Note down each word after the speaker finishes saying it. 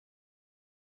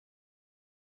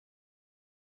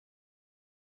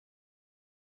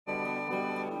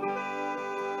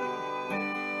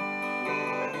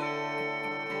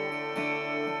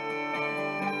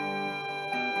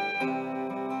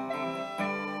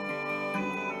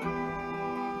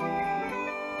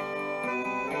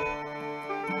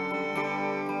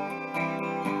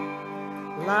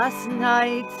Last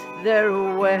night there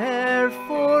were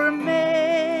 4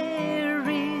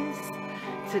 Marys,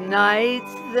 tonight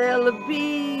there'll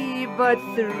be but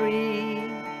 3.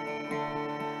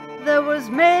 There was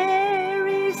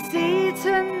Mary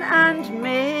Seaton and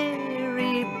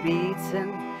Mary Beaton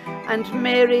and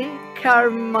Mary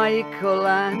Carmichael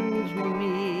and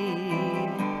me.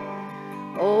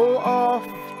 Oh,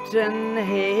 often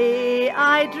hey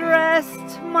I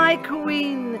dressed my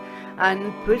queen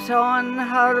and put on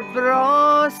her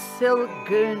braw silk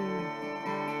gown,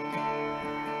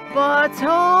 but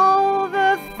all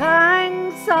the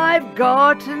thanks I've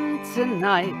gotten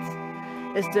tonight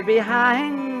is to be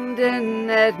hanged in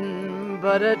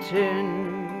Edinburgh town.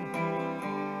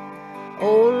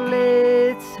 Oh,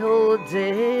 little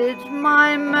did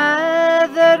my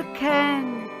mother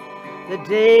ken the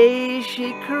day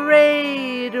she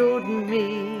cradled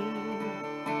me,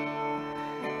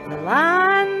 the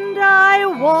land I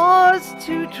was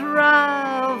to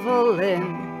travel in,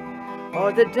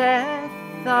 or the death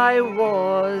I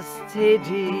was to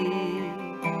die.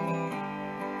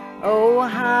 Oh,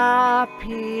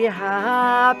 happy,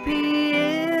 happy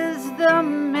is the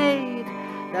maid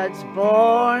that's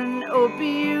born o'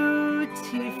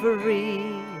 beauty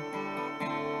free.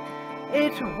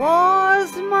 It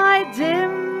was my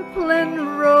dimpling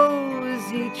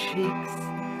rosy cheeks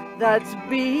that's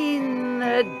been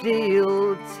the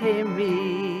deal to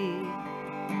me.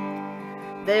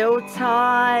 They'll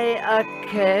tie a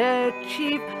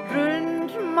kerchief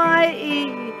round my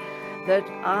ear that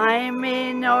I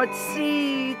may not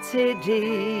see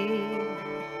today.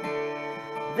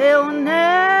 They'll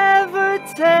never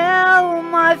tell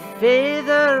my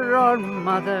father or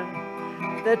mother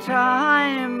that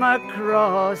I'm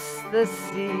across the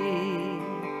sea.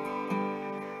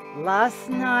 Last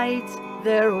night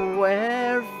there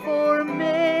were 4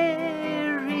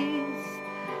 Marys,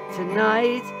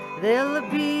 tonight there'll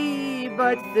be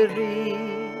but 3.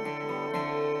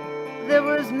 There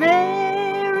was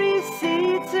Mary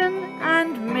Seaton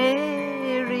and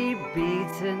Mary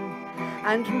Beaton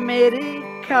and Mary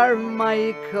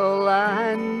Carmichael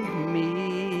and me.